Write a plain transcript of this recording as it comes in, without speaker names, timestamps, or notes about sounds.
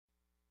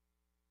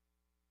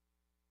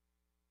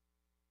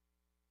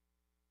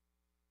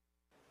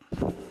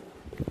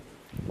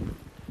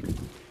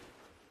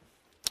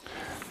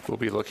We'll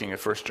be looking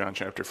at 1 John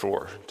chapter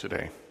 4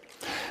 today.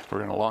 We're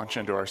going to launch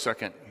into our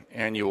second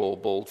annual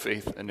Bold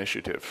Faith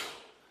Initiative.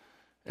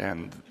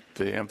 And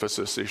the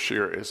emphasis this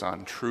year is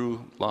on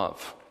true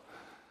love.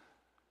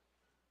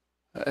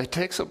 It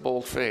takes a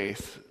bold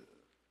faith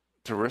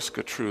to risk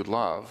a true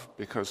love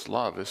because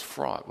love is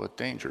fraught with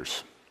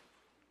dangers.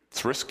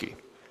 It's risky.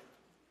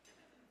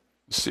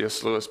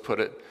 C.S. Lewis put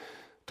it,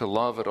 to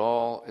love at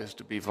all is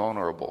to be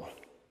vulnerable.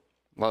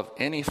 Love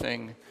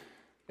anything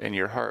and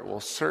your heart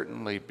will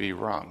certainly be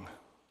wrung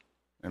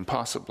and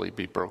possibly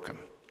be broken.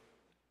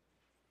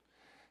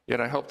 Yet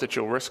I hope that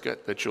you'll risk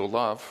it, that you'll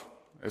love.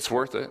 It's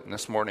worth it, and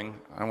this morning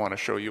I want to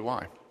show you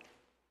why.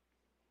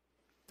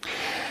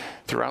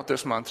 Throughout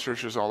this month,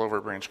 churches all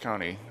over Branch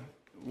County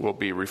will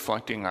be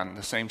reflecting on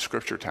the same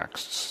scripture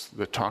texts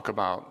that talk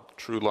about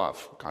true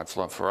love, God's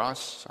love for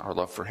us, our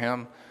love for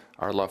Him,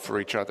 our love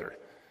for each other.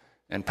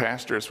 And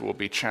pastors will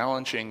be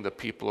challenging the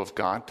people of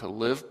God to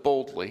live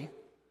boldly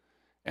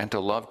and to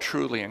love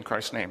truly in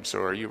Christ's name.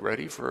 So are you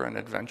ready for an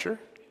adventure?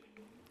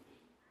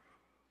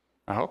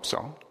 I hope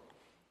so.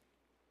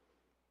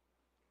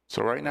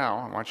 So right now,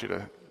 I want you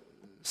to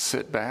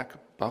sit back,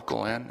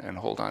 buckle in, and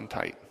hold on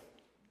tight.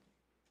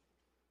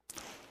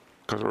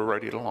 Because we're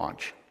ready to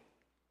launch.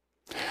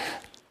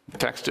 The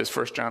text is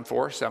 1 John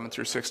 4, 7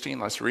 through 16.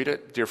 Let's read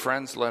it. Dear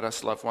friends, let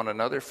us love one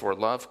another, for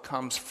love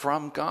comes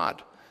from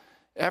God.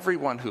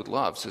 Everyone who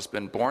loves has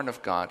been born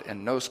of God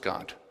and knows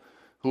God.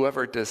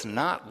 Whoever does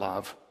not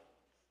love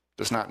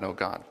does not know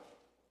God,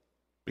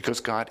 because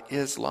God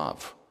is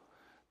love.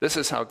 This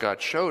is how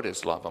God showed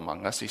His love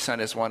among us. He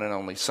sent His one and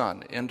only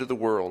Son into the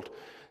world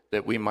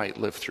that we might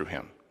live through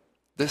Him.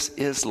 This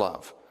is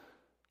love.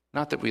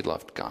 Not that we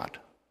loved God,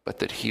 but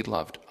that He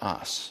loved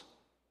us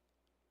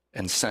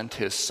and sent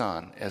His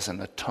Son as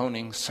an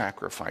atoning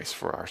sacrifice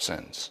for our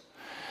sins.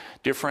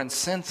 Dear friends,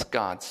 since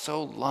God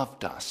so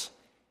loved us,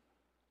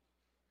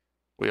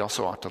 we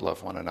also ought to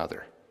love one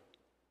another.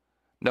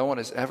 No one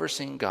has ever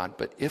seen God,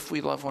 but if we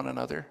love one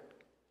another,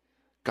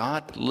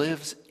 God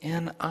lives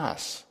in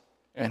us,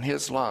 and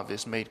His love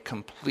is made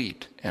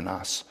complete in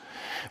us.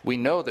 We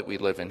know that we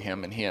live in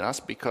Him and He in us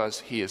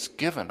because He has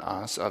given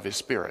us of His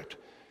Spirit.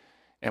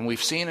 And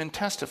we've seen and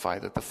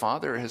testified that the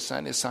Father has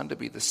sent His Son to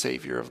be the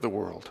Savior of the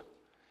world.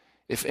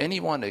 If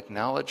anyone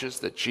acknowledges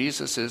that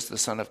Jesus is the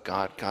Son of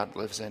God, God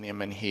lives in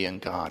Him and He in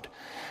God.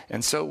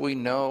 And so we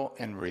know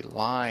and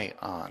rely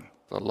on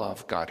the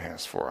love God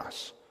has for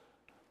us.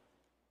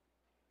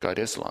 God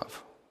is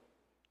love.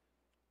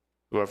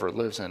 Whoever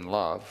lives in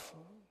love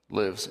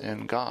lives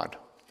in God,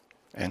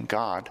 and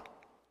God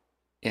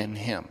in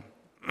Him.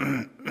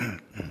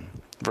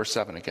 Verse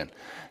 7 again.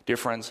 Dear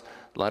friends,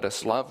 let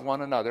us love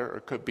one another, or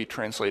it could be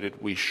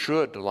translated, we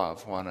should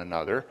love one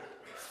another,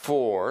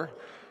 for,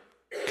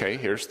 okay,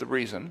 here's the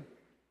reason.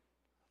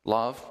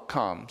 Love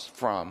comes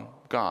from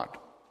God.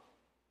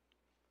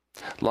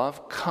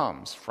 Love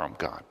comes from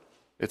God.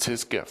 It's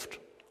His gift.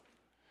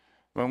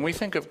 When we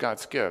think of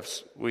God's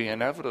gifts, we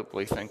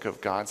inevitably think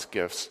of God's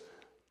gifts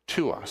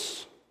to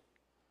us.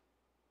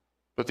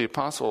 But the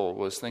apostle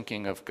was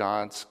thinking of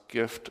God's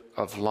gift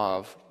of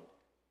love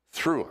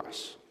through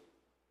us.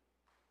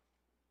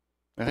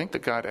 I think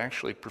that God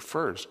actually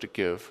prefers to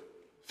give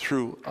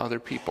through other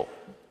people.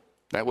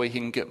 That way He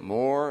can get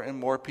more and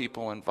more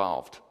people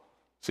involved.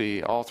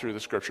 See, all through the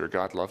scripture,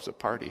 God loves a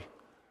party.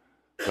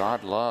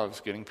 God loves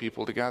getting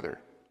people together.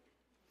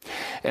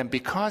 And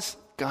because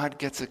God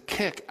gets a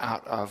kick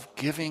out of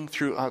giving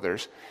through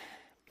others,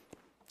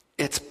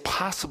 it's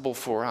possible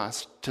for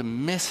us to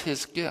miss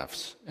His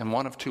gifts in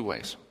one of two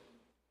ways.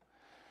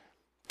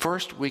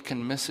 First, we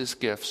can miss His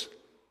gifts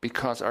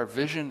because our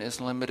vision is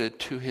limited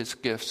to His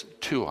gifts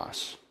to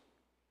us.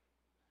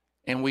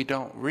 And we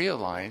don't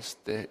realize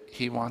that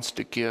He wants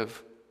to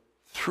give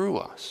through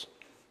us.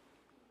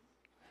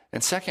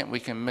 And second, we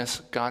can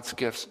miss God's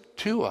gifts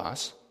to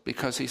us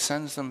because He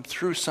sends them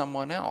through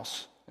someone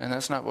else. And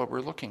that's not what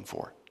we're looking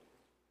for.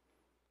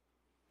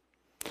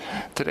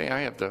 Today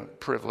I have the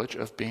privilege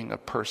of being a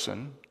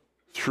person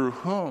through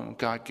whom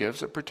God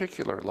gives a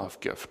particular love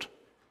gift,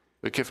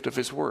 the gift of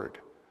His Word.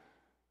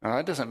 Now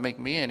that doesn't make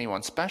me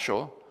anyone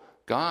special.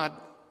 God,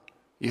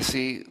 you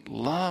see,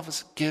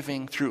 loves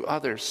giving through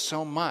others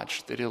so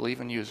much that He'll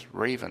even use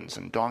ravens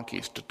and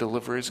donkeys to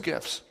deliver His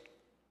gifts.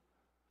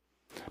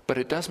 But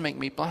it does make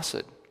me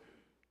blessed.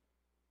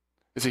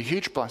 It's a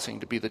huge blessing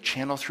to be the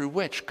channel through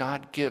which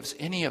God gives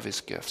any of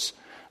His gifts.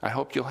 I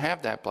hope you'll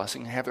have that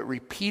blessing and have it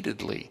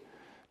repeatedly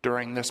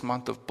during this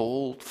month of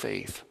bold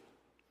faith.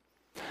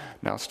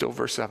 Now, still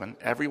verse 7.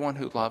 Everyone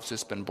who loves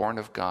has been born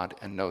of God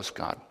and knows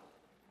God.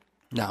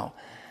 Now,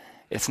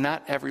 it's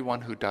not everyone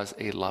who does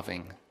a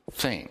loving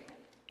thing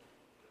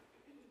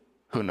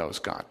who knows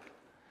God,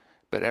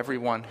 but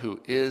everyone who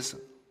is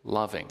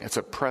loving. It's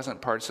a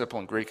present participle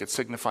in Greek. It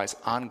signifies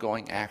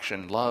ongoing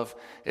action. Love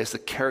is the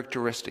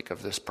characteristic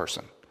of this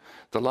person.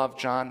 The love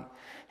John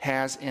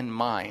has in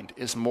mind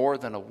is more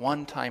than a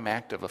one-time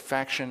act of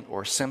affection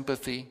or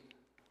sympathy.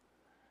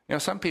 You know,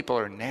 some people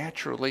are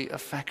naturally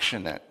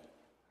affectionate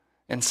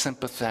and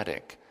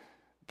sympathetic,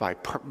 by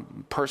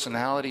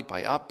personality,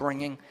 by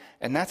upbringing,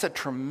 and that's a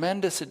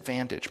tremendous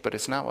advantage, but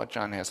it's not what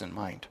John has in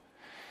mind.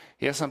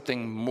 He has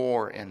something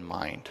more in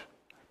mind,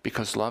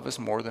 because love is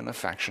more than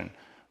affection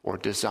or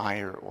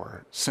desire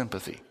or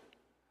sympathy.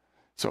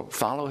 So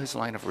follow his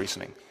line of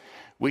reasoning.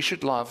 We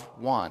should love,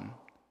 one,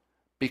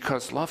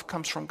 because love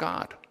comes from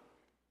God,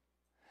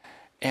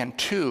 and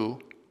two,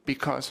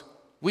 because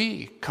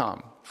we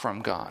come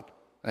from God.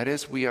 That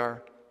is, we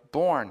are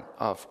born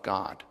of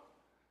God.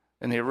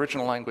 In the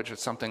original language,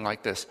 it's something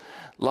like this.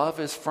 Love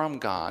is from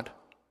God,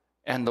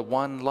 and the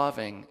one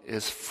loving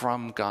is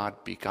from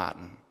God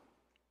begotten.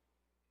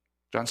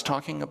 John's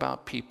talking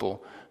about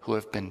people who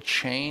have been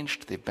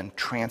changed, they've been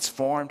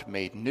transformed,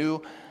 made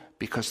new,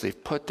 because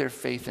they've put their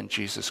faith in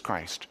Jesus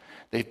Christ.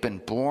 They've been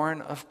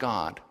born of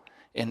God,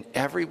 and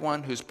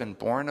everyone who's been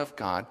born of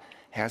God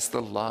has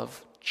the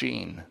love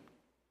gene,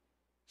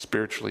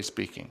 spiritually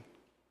speaking.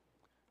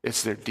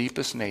 It's their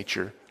deepest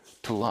nature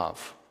to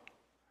love.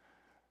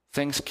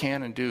 Things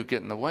can and do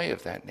get in the way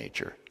of that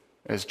nature,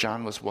 as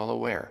John was well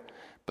aware.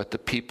 But the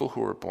people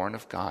who are born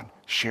of God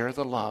share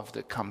the love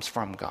that comes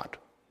from God.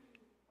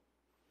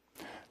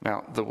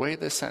 Now, the way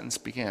this sentence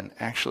begins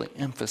actually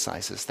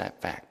emphasizes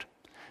that fact.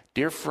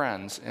 Dear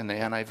friends in the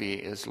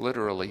NIV is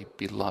literally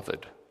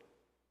beloved.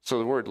 So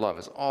the word love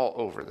is all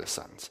over this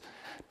sentence.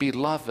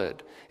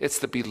 Beloved, it's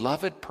the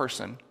beloved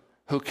person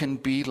who can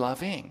be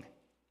loving.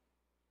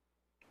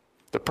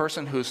 The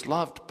person who's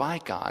loved by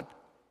God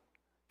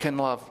can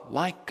love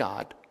like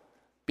God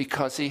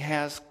because he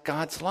has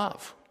God's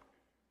love.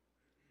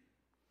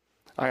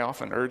 I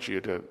often urge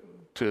you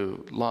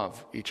to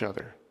love each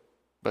other,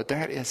 but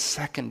that is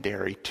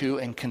secondary to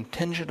and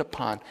contingent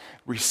upon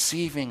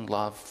receiving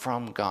love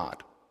from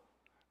God.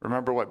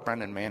 Remember what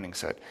Brendan Manning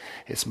said,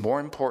 it's more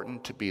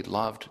important to be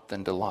loved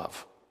than to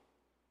love.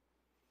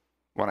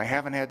 When I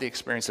haven't had the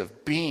experience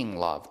of being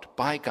loved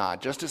by God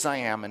just as I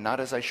am and not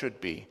as I should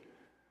be,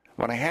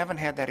 when I haven't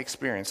had that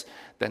experience,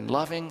 then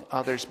loving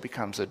others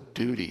becomes a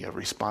duty, a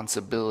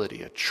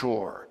responsibility, a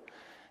chore.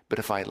 But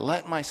if I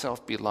let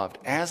myself be loved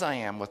as I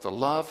am with the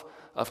love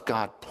of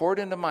God poured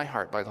into my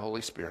heart by the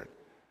Holy Spirit,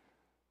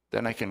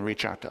 then I can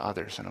reach out to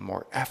others in a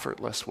more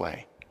effortless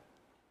way.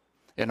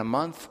 In a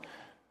month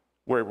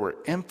where we're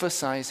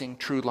emphasizing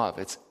true love,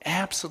 it's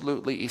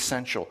absolutely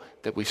essential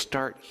that we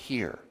start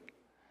here.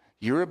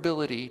 Your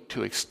ability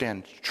to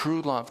extend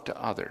true love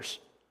to others,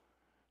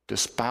 to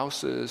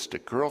spouses, to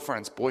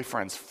girlfriends,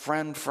 boyfriends,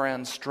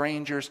 friends,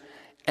 strangers,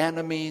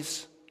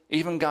 enemies,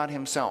 even God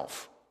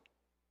himself.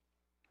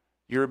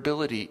 Your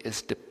ability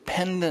is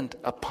dependent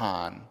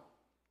upon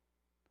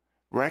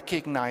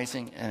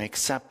recognizing and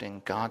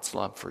accepting God's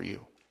love for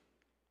you.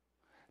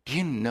 Do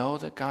you know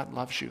that God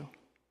loves you?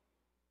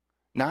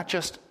 Not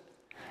just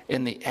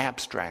in the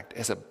abstract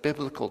as a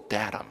biblical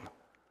datum,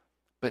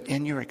 but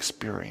in your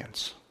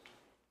experience.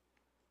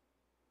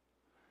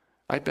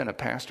 I'd been a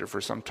pastor for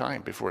some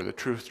time before the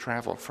truth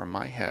traveled from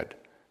my head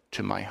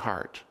to my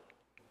heart.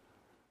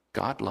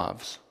 God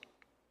loves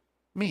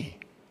me.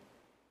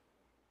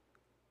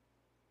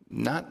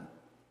 Not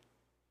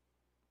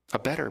a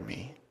better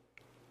me,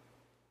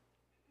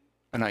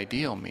 an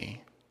ideal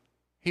me.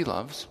 He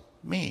loves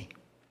me.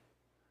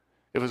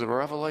 It was a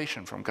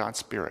revelation from God's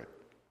Spirit,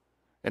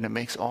 and it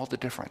makes all the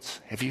difference.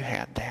 Have you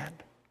had that?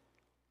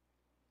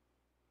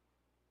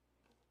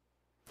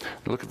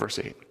 Look at verse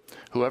 8.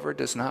 Whoever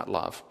does not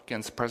love,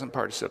 against the present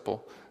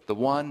participle, the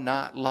one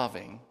not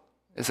loving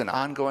is an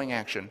ongoing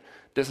action,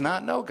 does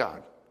not know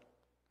God.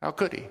 How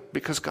could he?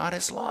 Because God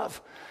is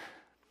love.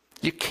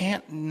 You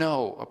can't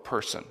know a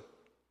person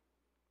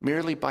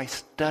merely by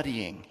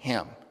studying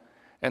him,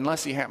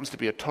 unless he happens to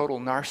be a total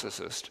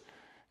narcissist.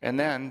 And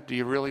then, do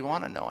you really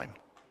want to know him?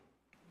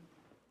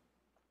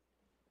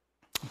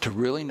 To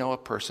really know a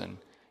person,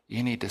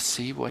 you need to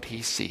see what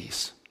he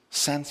sees,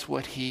 sense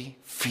what he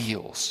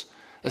feels,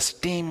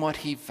 esteem what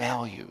he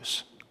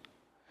values.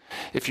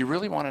 If you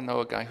really want to know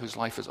a guy whose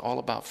life is all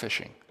about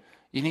fishing,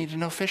 you need to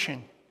know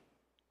fishing.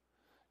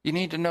 You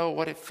need to know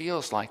what it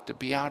feels like to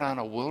be out on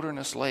a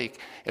wilderness lake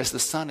as the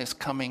sun is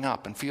coming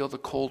up and feel the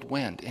cold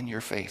wind in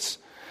your face.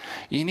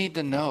 You need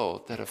to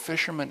know that a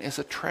fisherman is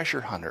a treasure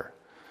hunter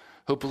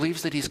who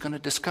believes that he's going to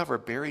discover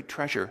buried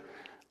treasure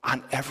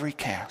on every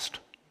cast.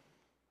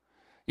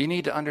 You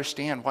need to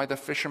understand why the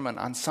fisherman,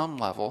 on some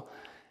level,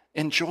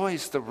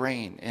 enjoys the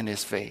rain in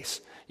his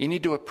face. You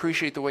need to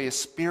appreciate the way his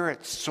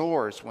spirit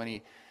soars when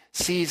he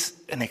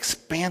sees an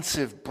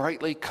expansive,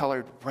 brightly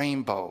colored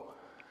rainbow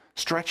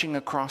stretching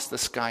across the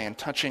sky and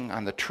touching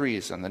on the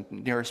trees on the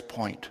nearest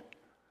point.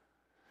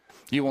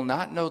 You will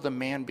not know the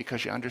man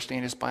because you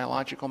understand his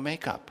biological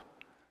makeup.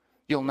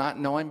 You'll not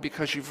know him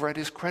because you've read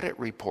his credit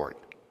report.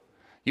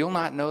 You'll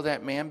not know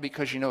that man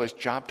because you know his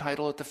job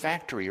title at the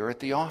factory or at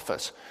the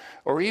office,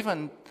 or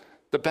even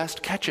the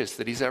best catches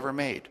that he's ever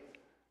made.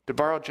 To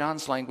borrow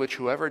John's language,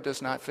 whoever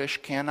does not fish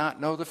cannot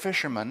know the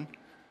fisherman,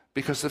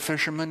 because the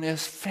fisherman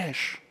is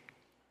fish.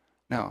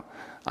 Now,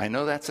 I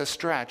know that's a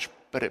stretch,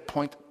 but it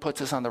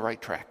puts us on the right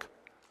track.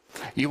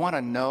 You want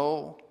to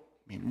know,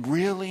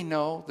 really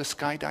know the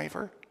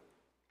skydiver?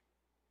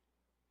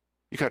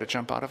 You got to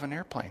jump out of an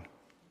airplane.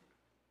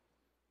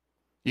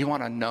 You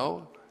want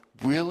to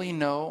really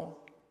know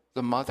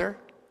the mother?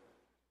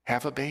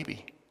 Have a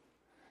baby.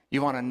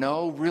 You want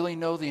to really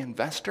know the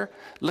investor?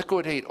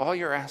 Liquidate all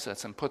your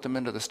assets and put them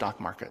into the stock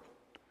market.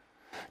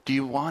 Do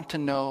you want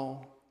to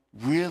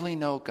really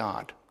know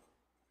God?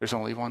 There's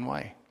only one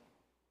way.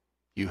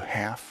 You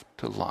have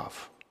to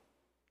love.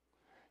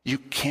 You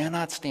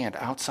cannot stand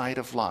outside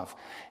of love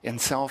in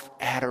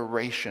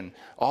self-adoration,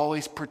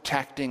 always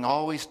protecting,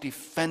 always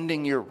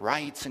defending your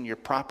rights and your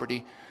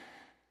property,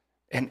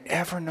 and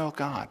ever know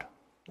God.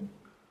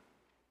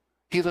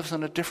 He lives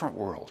in a different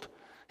world.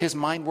 His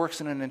mind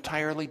works in an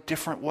entirely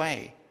different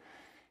way.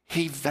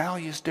 He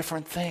values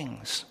different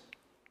things.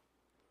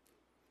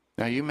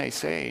 Now you may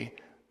say,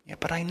 yeah,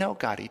 but I know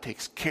God. He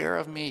takes care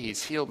of me.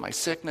 He's healed my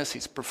sickness.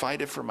 He's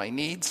provided for my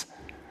needs.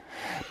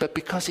 But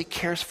because he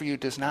cares for you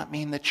does not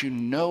mean that you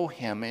know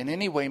him in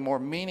any way more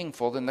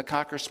meaningful than the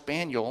Cocker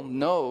Spaniel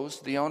knows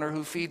the owner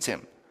who feeds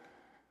him.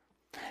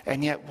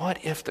 And yet,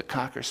 what if the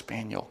Cocker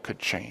Spaniel could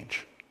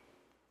change,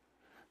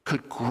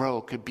 could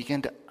grow, could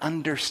begin to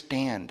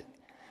understand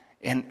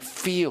and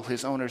feel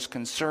his owner's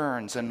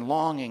concerns and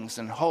longings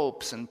and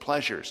hopes and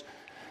pleasures?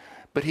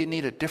 But he'd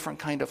need a different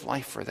kind of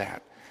life for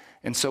that.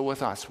 And so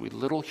with us, we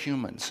little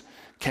humans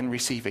can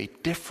receive a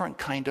different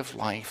kind of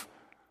life,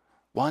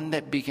 one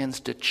that begins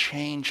to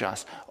change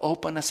us,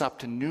 open us up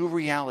to new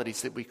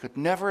realities that we could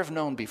never have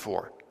known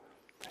before.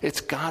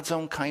 It's God's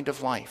own kind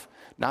of life,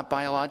 not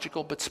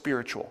biological but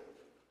spiritual,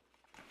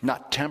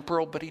 not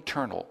temporal but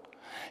eternal.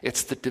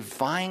 It's the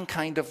divine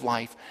kind of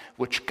life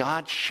which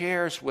God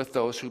shares with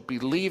those who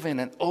believe in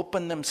and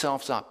open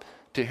themselves up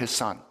to his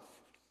Son.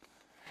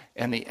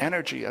 And the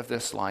energy of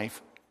this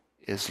life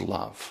is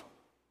love.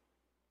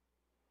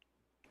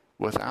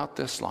 Without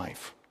this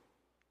life,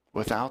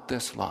 without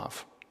this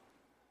love,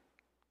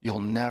 you'll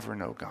never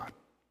know God.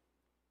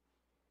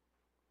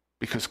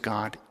 Because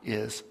God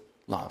is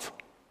love.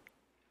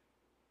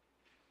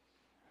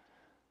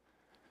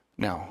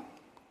 Now,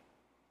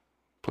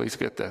 please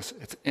get this.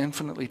 It's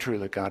infinitely true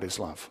that God is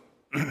love.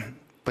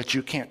 But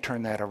you can't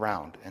turn that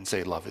around and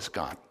say love is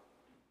God.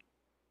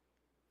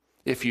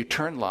 If you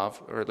turn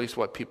love, or at least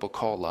what people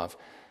call love,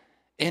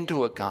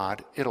 into a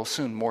God, it'll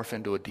soon morph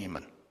into a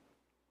demon.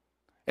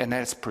 And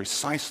that's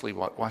precisely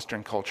what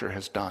Western culture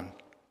has done.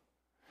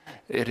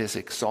 It has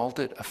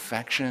exalted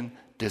affection,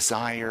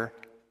 desire,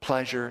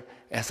 pleasure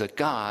as a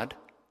God,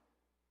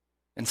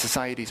 and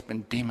society's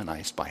been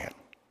demonized by it.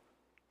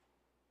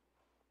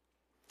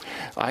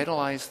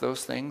 Idolize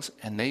those things,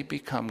 and they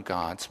become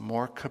gods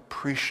more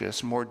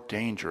capricious, more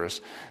dangerous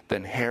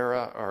than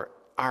Hera or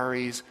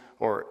Ares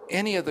or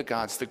any of the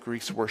gods the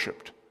Greeks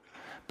worshipped.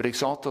 But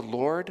exalt the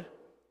Lord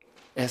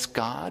as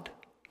God,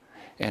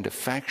 and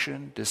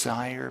affection,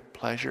 desire,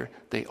 pleasure,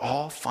 they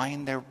all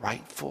find their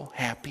rightful,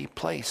 happy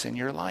place in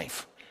your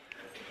life.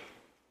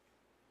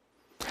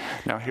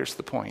 Now, here's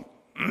the point.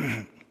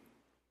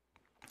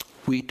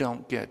 We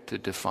don't get to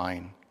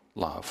define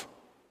love.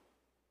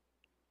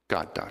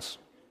 God does.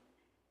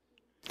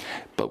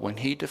 But when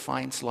he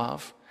defines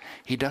love,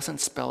 he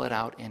doesn't spell it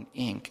out in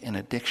ink in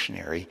a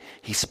dictionary.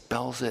 He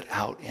spells it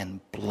out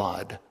in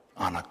blood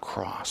on a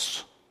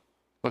cross.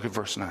 Look at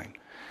verse 9.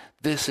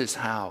 This is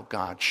how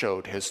God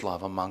showed his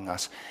love among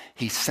us.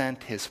 He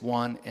sent his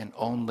one and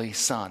only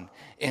Son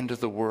into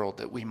the world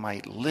that we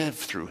might live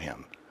through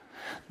him.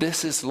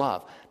 This is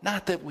love,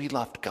 not that we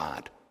loved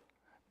God,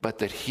 but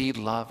that he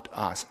loved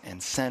us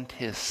and sent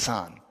his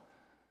Son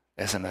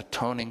as an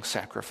atoning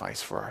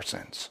sacrifice for our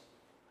sins.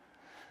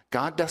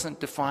 God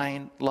doesn't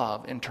define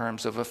love in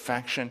terms of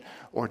affection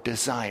or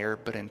desire,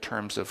 but in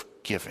terms of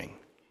giving,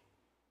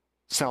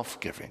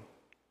 self-giving.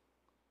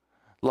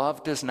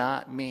 Love does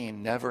not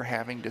mean never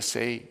having to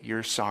say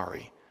you're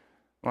sorry.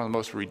 One of the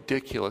most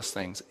ridiculous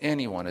things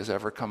anyone has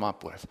ever come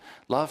up with.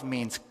 Love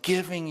means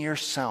giving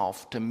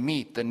yourself to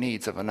meet the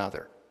needs of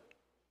another.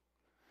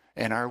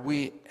 And are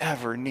we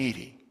ever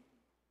needy?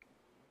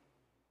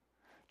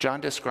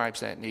 John describes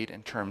that need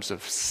in terms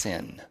of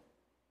sin.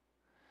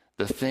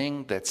 The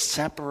thing that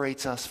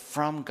separates us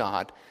from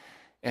God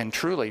and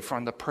truly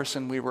from the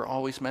person we were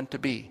always meant to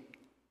be.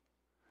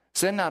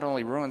 Sin not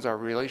only ruins our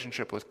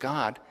relationship with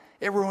God,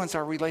 it ruins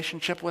our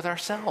relationship with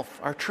ourselves,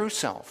 our true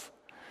self.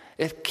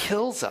 It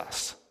kills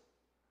us.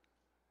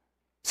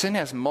 Sin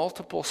has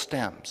multiple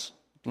stems: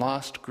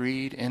 lust,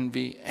 greed,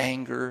 envy,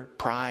 anger,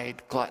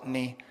 pride,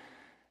 gluttony,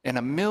 and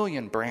a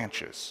million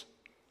branches.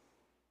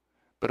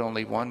 But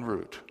only one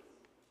root: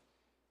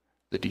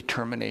 the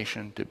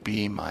determination to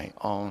be my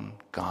own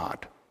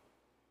God,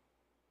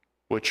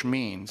 which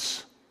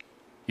means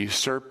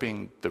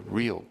usurping the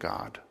real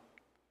God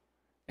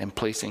and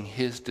placing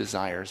his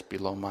desires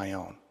below my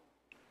own.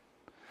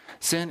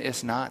 Sin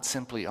is not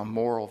simply a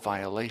moral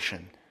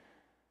violation.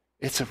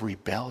 It's a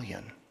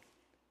rebellion.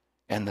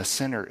 And the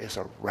sinner is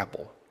a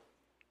rebel.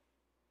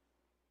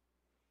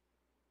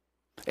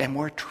 And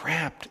we're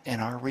trapped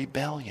in our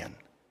rebellion,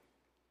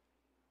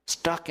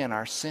 stuck in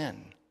our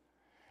sin.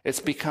 It's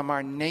become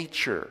our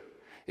nature.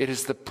 It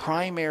is the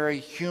primary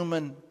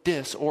human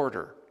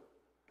disorder.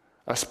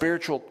 a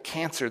spiritual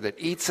cancer that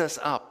eats us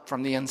up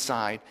from the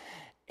inside,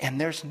 and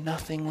there's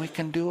nothing we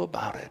can do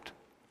about it.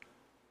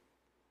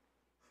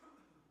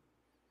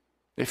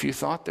 If you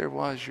thought there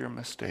was, you're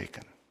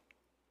mistaken.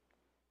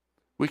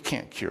 We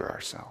can't cure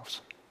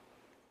ourselves.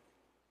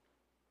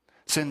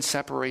 Sin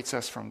separates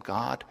us from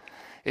God.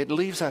 It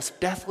leaves us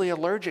deathly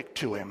allergic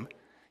to him,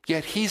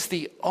 yet he's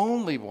the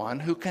only one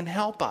who can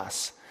help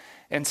us.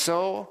 And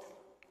so,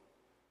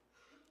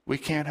 we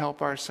can't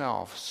help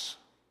ourselves.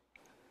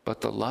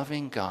 But the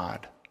loving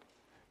God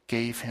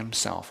gave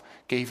himself,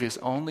 gave his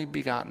only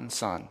begotten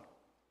Son,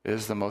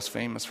 is the most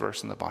famous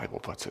verse in the Bible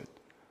puts it,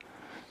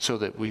 so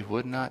that we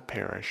would not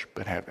perish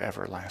but have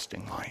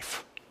everlasting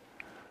life.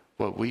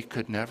 What we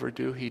could never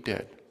do, he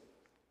did.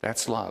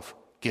 That's love,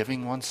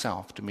 giving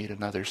oneself to meet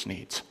another's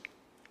needs.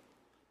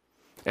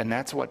 And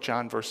that's what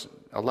John verse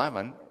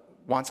 11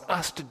 wants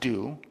us to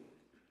do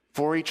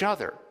for each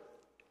other,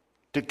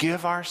 to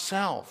give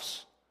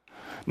ourselves.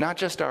 Not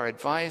just our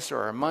advice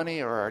or our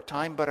money or our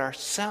time, but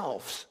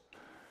ourselves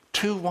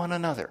to one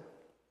another.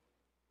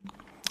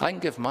 I can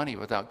give money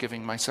without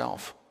giving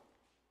myself.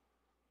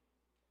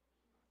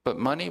 But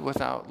money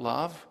without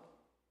love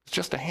is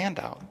just a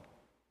handout.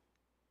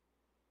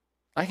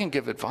 I can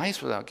give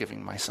advice without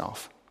giving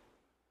myself.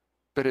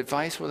 But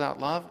advice without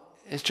love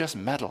is just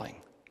meddling.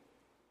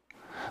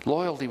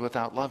 Loyalty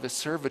without love is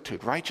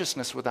servitude.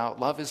 Righteousness without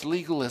love is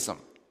legalism.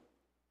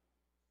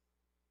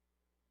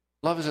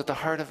 Love is at the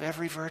heart of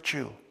every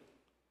virtue.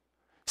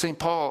 St.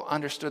 Paul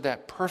understood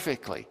that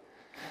perfectly.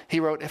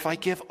 He wrote, if I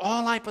give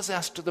all I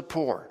possess to the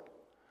poor,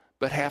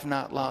 but have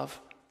not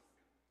love,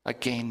 I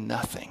gain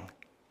nothing.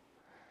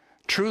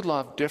 True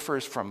love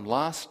differs from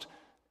lust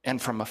and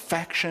from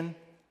affection,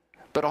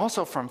 but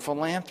also from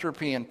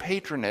philanthropy and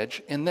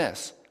patronage in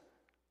this.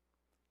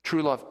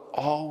 True love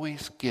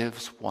always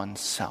gives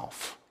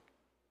oneself,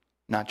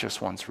 not just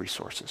one's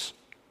resources.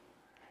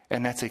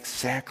 And that's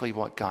exactly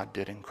what God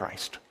did in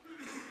Christ.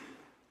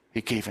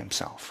 He gave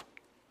himself.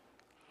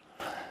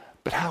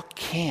 But how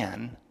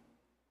can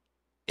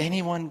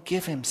anyone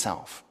give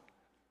himself?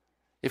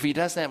 If he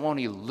does that, won't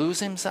he lose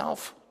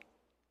himself?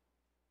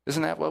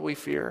 Isn't that what we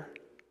fear?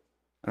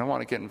 I don't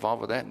want to get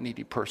involved with that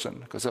needy person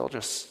because they'll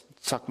just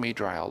suck me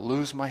dry. I'll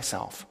lose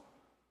myself.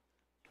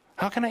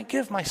 How can I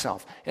give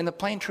myself? And the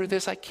plain truth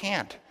is I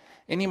can't,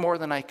 any more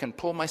than I can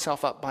pull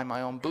myself up by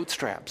my own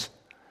bootstraps.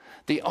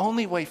 The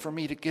only way for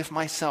me to give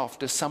myself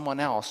to someone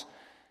else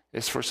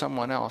is for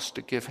someone else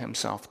to give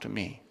himself to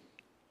me.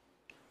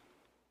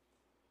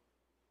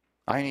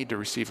 I need to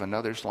receive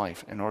another's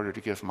life in order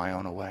to give my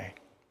own away.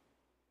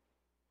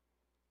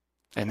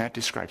 And that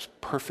describes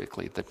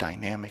perfectly the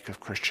dynamic of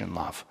Christian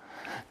love.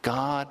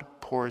 God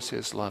pours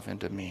his love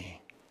into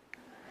me,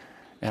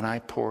 and I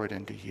pour it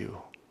into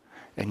you,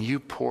 and you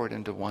pour it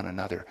into one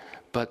another.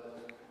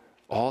 But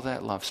all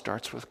that love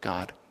starts with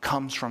God,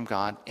 comes from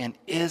God, and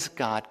is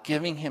God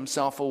giving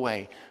himself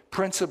away,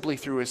 principally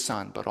through his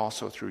Son, but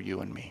also through you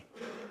and me.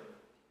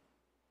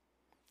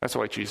 That's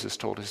why Jesus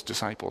told his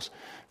disciples,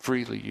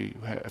 freely you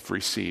have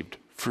received,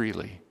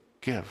 freely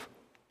give.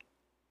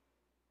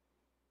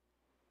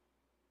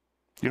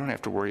 You don't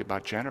have to worry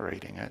about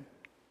generating it.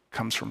 It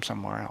comes from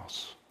somewhere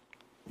else.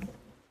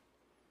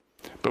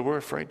 But we're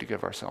afraid to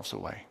give ourselves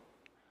away.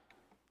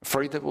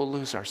 Afraid that we'll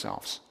lose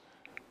ourselves.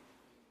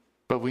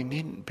 But we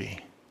needn't be.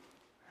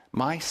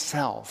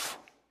 Myself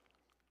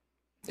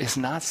is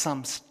not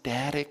some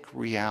static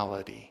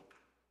reality.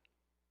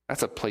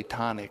 That's a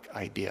Platonic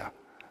idea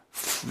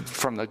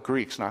from the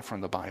Greeks, not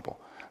from the Bible.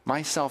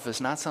 Myself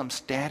is not some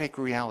static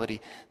reality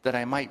that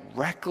I might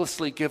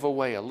recklessly give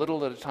away a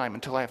little at a time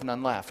until I have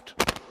none left.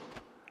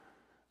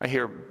 I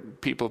hear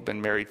people who've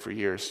been married for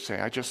years say,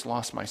 I just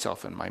lost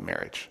myself in my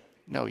marriage.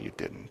 No, you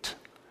didn't.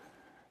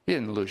 You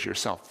didn't lose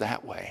yourself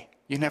that way.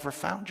 You never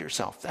found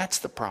yourself. That's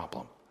the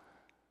problem.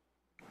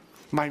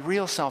 My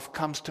real self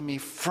comes to me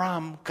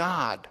from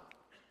God,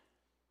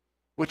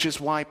 which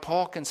is why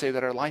Paul can say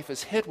that our life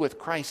is hid with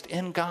Christ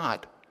in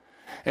God,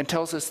 and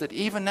tells us that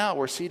even now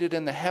we're seated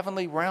in the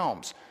heavenly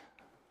realms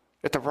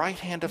at the right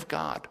hand of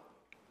God.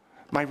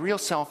 My real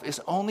self is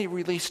only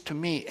released to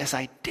me as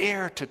I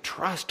dare to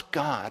trust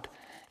God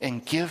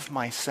and give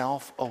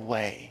myself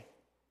away.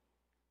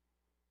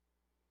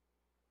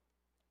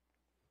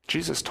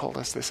 Jesus told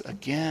us this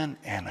again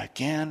and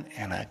again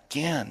and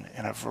again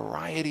in a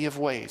variety of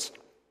ways.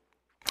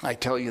 I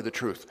tell you the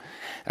truth,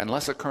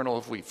 unless a kernel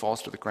of wheat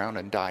falls to the ground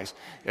and dies,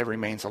 it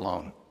remains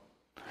alone.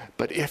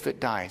 But if it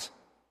dies,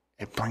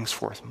 it brings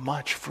forth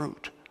much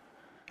fruit.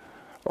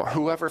 Or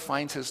whoever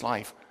finds his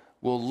life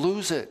will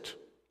lose it.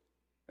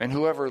 And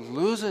whoever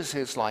loses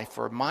his life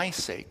for my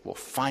sake will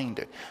find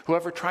it.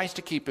 Whoever tries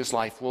to keep his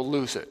life will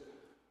lose it.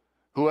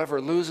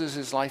 Whoever loses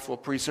his life will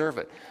preserve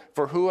it.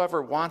 For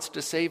whoever wants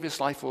to save his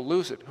life will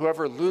lose it.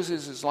 Whoever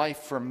loses his life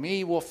for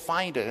me will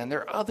find it. And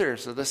there are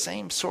others of the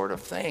same sort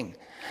of thing.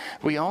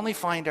 We only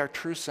find our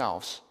true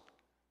selves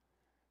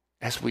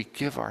as we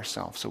give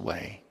ourselves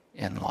away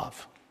in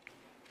love.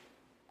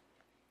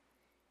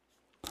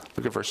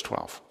 Look at verse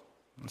 12.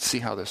 Let's see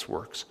how this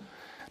works.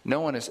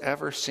 No one has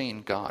ever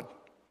seen God.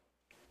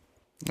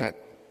 That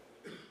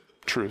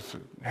truth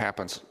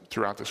happens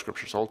throughout the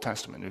scriptures, Old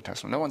Testament, New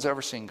Testament. No one's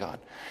ever seen God.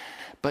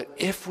 But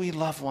if we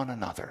love one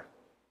another,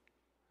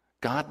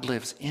 God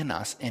lives in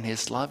us, and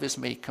his love is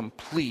made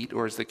complete,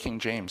 or as the King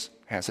James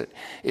has it,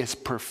 is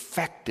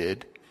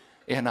perfected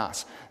in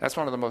us. That's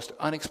one of the most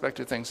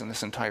unexpected things in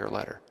this entire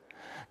letter.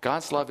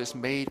 God's love is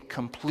made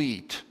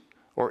complete,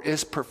 or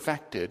is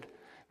perfected,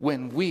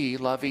 when we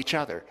love each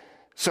other.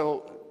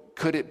 So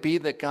could it be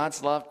that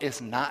God's love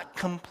is not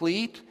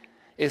complete,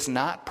 is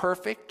not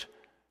perfect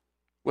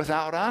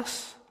without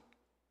us?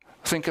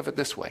 Think of it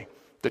this way.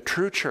 The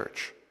true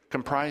church,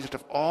 comprised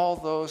of all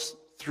those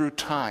through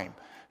time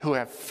who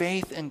have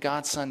faith in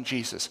God's Son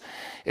Jesus,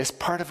 is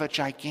part of a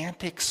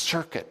gigantic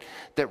circuit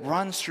that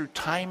runs through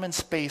time and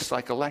space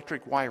like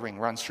electric wiring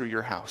runs through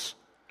your house.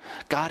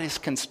 God is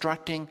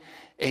constructing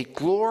a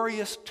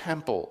glorious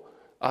temple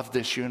of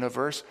this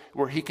universe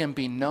where he can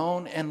be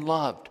known and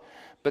loved.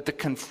 But the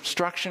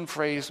construction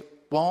phase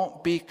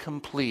won't be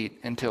complete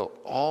until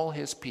all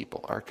his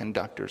people are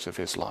conductors of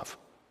his love.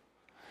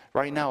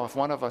 Right now, if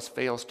one of us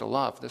fails to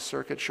love, the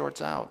circuit shorts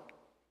out.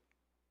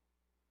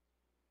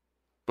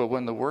 But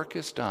when the work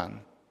is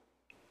done,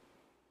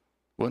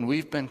 when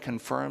we've been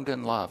confirmed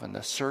in love and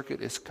the circuit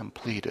is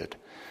completed,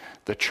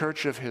 the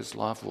church of his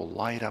love will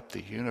light up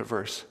the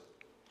universe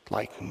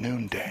like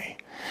noonday,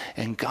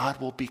 and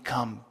God will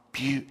become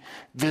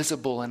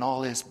visible in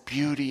all his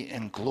beauty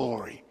and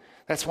glory.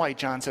 That's why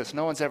John says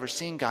no one's ever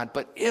seen God,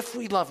 but if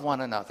we love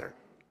one another,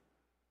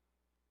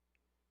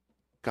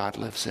 God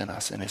lives in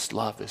us, and his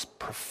love is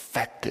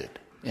perfected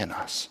in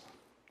us.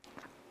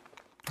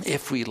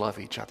 If we love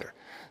each other,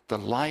 the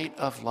light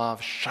of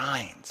love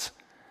shines,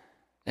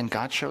 and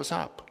God shows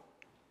up.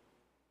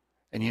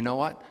 And you know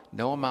what?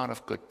 No amount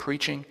of good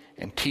preaching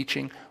and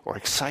teaching or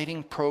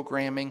exciting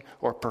programming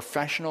or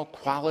professional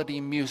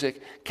quality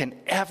music can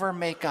ever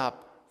make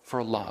up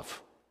for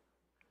love.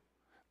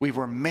 We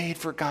were made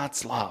for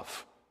God's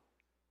love.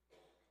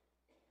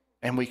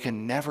 And we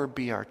can never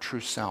be our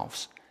true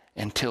selves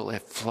until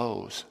it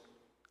flows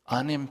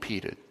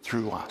unimpeded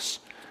through us.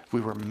 We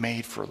were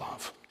made for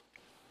love.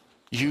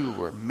 You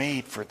were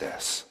made for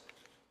this.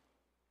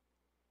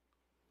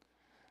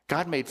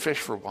 God made fish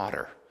for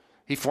water.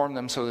 He formed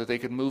them so that they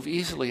could move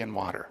easily in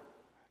water.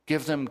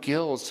 Give them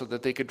gills so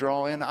that they could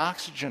draw in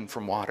oxygen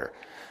from water.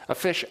 A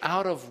fish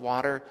out of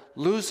water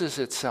loses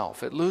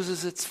itself. It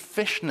loses its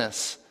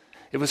fishness.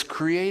 It was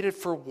created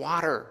for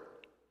water.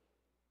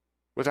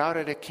 Without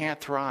it, it can't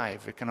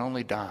thrive. It can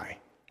only die.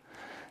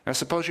 Now,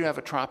 suppose you have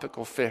a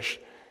tropical fish,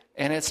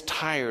 and it's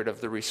tired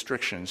of the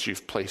restrictions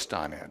you've placed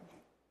on it.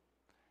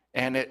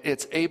 And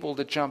it's able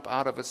to jump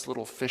out of its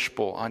little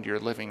fishbowl onto your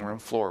living room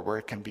floor where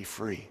it can be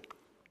free.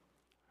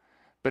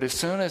 But as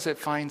soon as it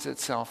finds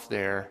itself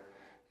there,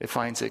 it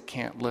finds it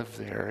can't live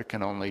there. It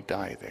can only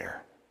die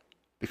there,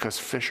 because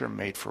fish are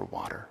made for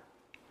water.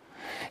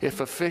 If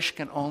a fish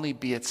can only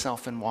be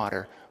itself in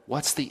water,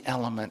 what's the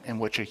element in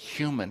which a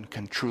human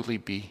can truly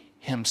be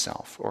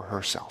himself or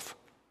herself?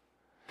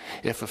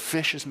 If a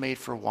fish is made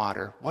for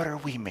water, what are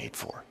we made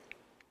for?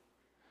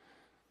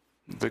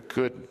 The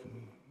good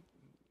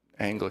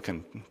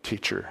Anglican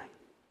teacher,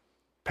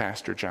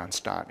 Pastor John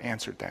Stott,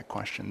 answered that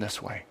question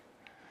this way.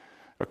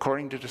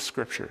 According to the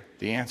scripture,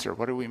 the answer,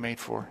 what are we made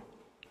for?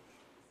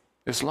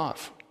 Is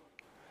love.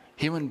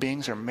 Human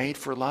beings are made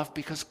for love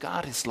because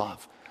God is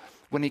love.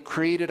 When he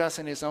created us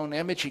in his own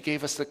image, he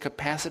gave us the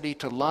capacity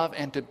to love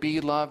and to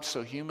be loved,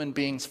 so human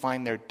beings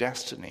find their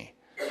destiny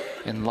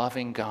in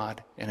loving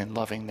God and in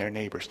loving their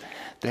neighbors.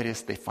 That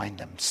is, they find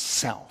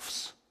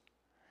themselves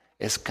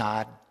as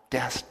God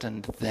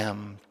destined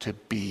them to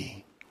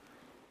be.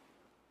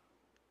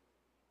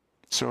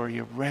 So are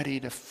you ready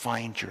to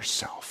find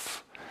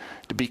yourself?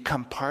 To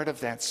become part of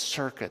that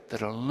circuit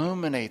that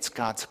illuminates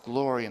God's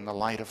glory in the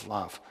light of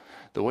love?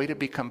 The way to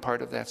become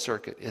part of that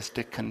circuit is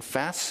to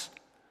confess.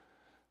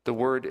 The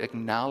word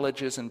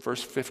acknowledges in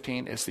verse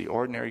 15 is the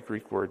ordinary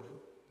Greek word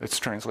that's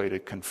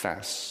translated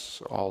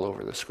confess all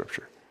over the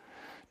scripture.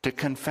 To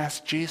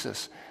confess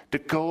Jesus, to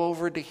go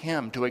over to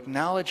him, to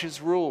acknowledge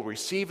his rule,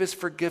 receive his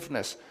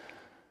forgiveness,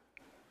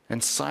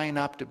 and sign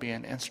up to be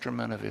an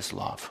instrument of his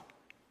love.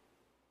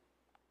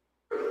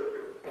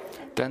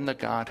 Then the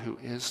God who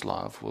is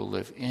love will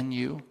live in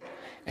you,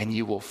 and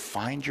you will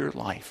find your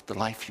life, the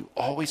life you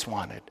always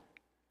wanted,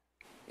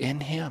 in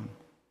him,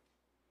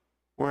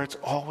 where it's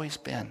always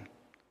been.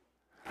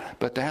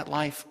 But that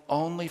life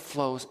only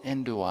flows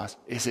into us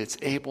as it's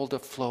able to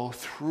flow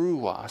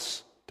through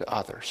us to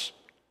others.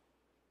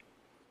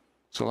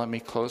 So let me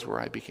close where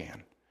I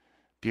began.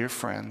 Dear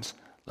friends,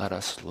 let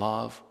us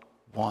love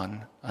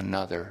one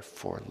another,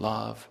 for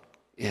love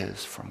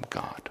is from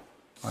God.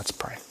 Let's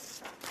pray.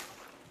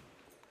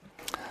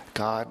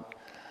 God,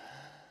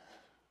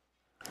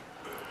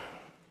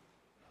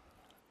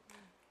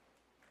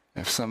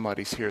 if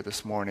somebody's here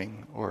this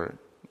morning or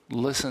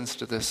listens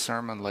to this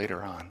sermon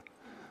later on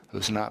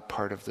who's not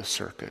part of the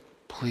circuit,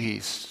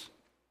 please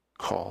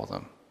call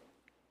them,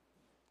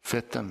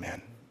 fit them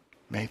in,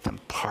 make them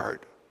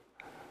part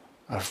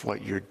of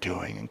what you're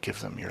doing, and give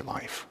them your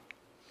life.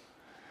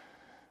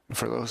 And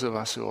for those of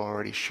us who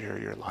already share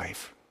your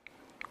life,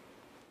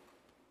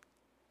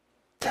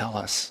 tell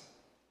us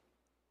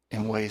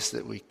in ways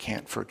that we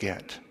can't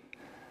forget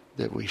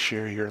that we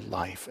share your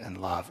life and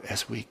love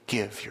as we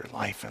give your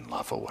life and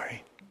love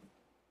away.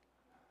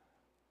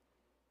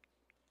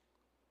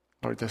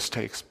 Lord, this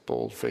takes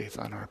bold faith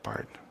on our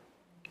part.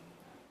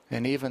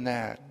 And even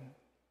that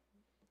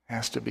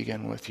has to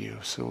begin with you.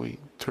 So we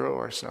throw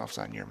ourselves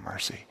on your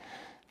mercy.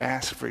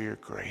 Ask for your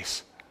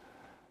grace.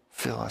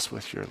 Fill us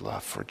with your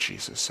love for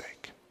Jesus'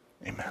 sake.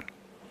 Amen.